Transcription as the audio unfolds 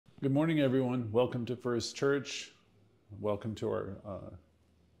Good morning, everyone. Welcome to First Church. Welcome to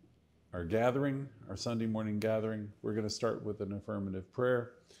our gathering, our Sunday morning gathering. We're going to start with an affirmative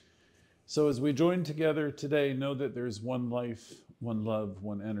prayer. So as we join together today, know that there's one life, one love,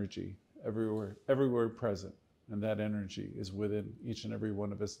 one energy, everywhere present. And that energy is within each and every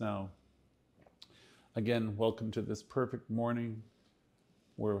one of us now. Again, welcome to this perfect morning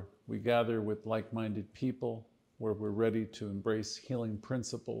where we gather with like-minded people, where we're ready to embrace healing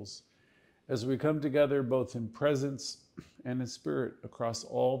principles. As we come together both in presence and in spirit across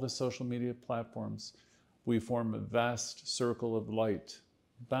all the social media platforms, we form a vast circle of light,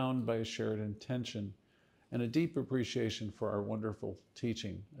 bound by a shared intention and a deep appreciation for our wonderful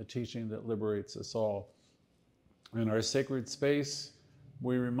teaching, a teaching that liberates us all. In our sacred space,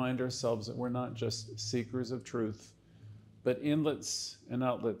 we remind ourselves that we're not just seekers of truth, but inlets and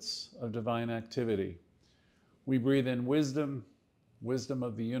outlets of divine activity. We breathe in wisdom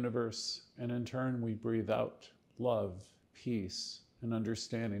of the universe, and in turn we breathe out love, peace, and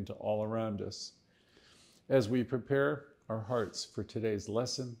understanding to all around us. As we prepare our hearts for today's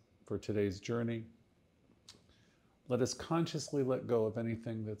lesson, for today's journey, let us consciously let go of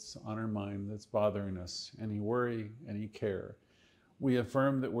anything that's on our mind that's bothering us, any worry, any care. We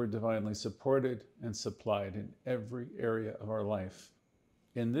affirm that we're divinely supported and supplied in every area of our life.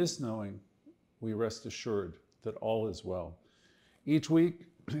 In this knowing, we rest assured that all is well. Each week,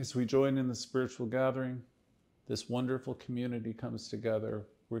 as we join in the spiritual gathering, this wonderful community comes together.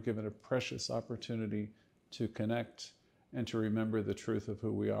 We're given a precious opportunity to connect and to remember the truth of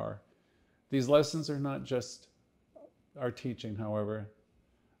who we are. These lessons are not just our teaching, however.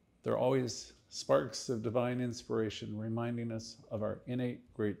 They're always sparks of divine inspiration, reminding us of our innate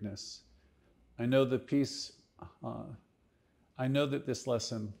greatness. I know that this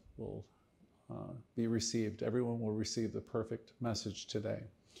lesson will be received. Everyone will receive the perfect message today.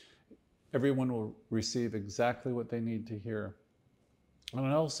 Everyone will receive exactly what they need to hear. And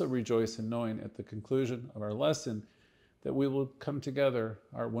I also rejoice in knowing at the conclusion of our lesson that we will come together,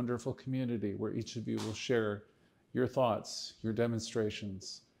 our wonderful community, where each of you will share your thoughts, your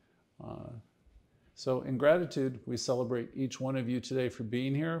demonstrations. So in gratitude, we celebrate each one of you today for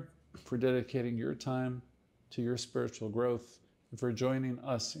being here, for dedicating your time to your spiritual growth, and for joining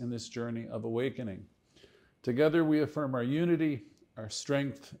us in this journey of awakening. Together we affirm our unity, our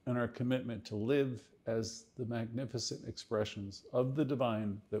strength, and our commitment to live as the magnificent expressions of the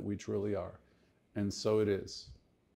divine that we truly are. And so it is.